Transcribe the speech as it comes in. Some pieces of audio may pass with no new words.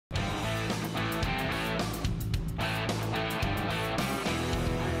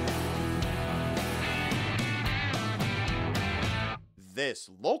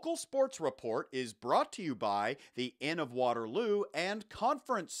This local sports report is brought to you by the Inn of Waterloo and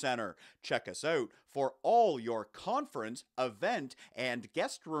Conference Center. Check us out for all your conference, event, and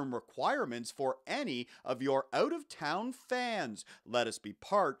guest room requirements for any of your out-of-town fans. Let us be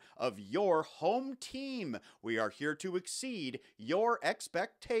part of your home team. We are here to exceed your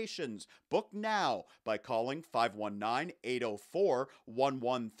expectations. Book now by calling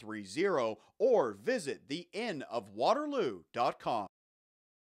 519-804-1130 or visit theinnofwaterloo.com.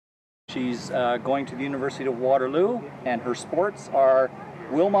 She's going to the University of Waterloo, and her sports are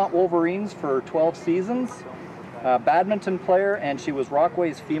Wilmot Wolverines for 12 seasons, badminton player, and she was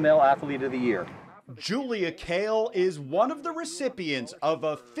Rockway's Female Athlete of the Year. Julia Kehl is one of the recipients of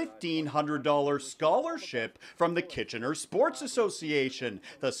a $1,500 scholarship from the Kitchener Sports Association.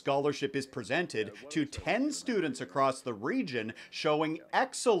 The scholarship is presented to 10 students across the region showing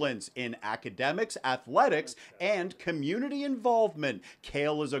excellence in academics, athletics, and community involvement.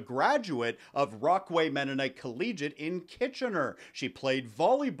 Kehl is a graduate of Rockway Mennonite Collegiate in Kitchener. She played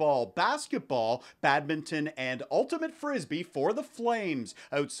volleyball, basketball, badminton, and ultimate frisbee for the Flames.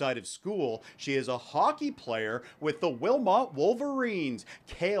 Outside of school, she is a hockey player with the Wilmot Wolverines.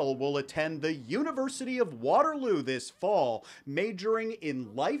 Kehl will attend the University of Waterloo this fall, majoring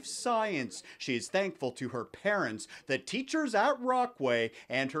in life science. She is thankful to her parents, the teachers at Rockway,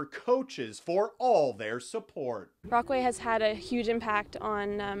 and her coaches for all their support. Rockway has had a huge impact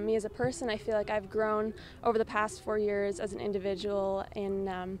on me as a person. I feel like I've grown over the past 4 years as an individual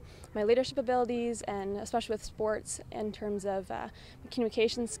in my leadership abilities, and especially with sports in terms of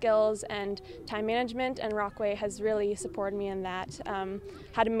communication skills and time management, and Rockway has really supported me in that.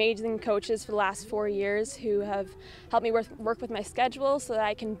 Had amazing coaches for the last 4 years who have helped me work with my schedule so that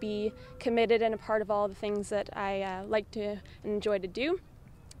I can be committed and a part of all the things that I like to and enjoy to do.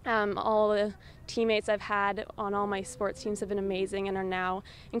 All the teammates I've had on all my sports teams have been amazing and are now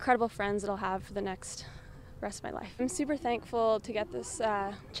incredible friends that I'll have for the rest of my life. I'm super thankful to get this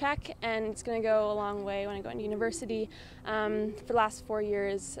check, and it's going to go a long way when I go into university. For the last 4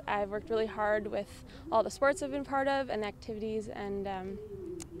 years, I've worked really hard with all the sports I've been part of and activities, and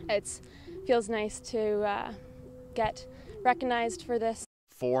it feels nice to get recognized for this.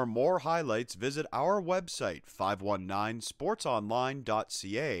 For more highlights, visit our website,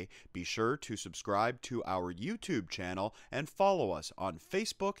 519sportsonline.ca. Be sure to subscribe to our YouTube channel and follow us on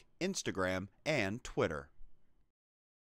Facebook, Instagram, and Twitter.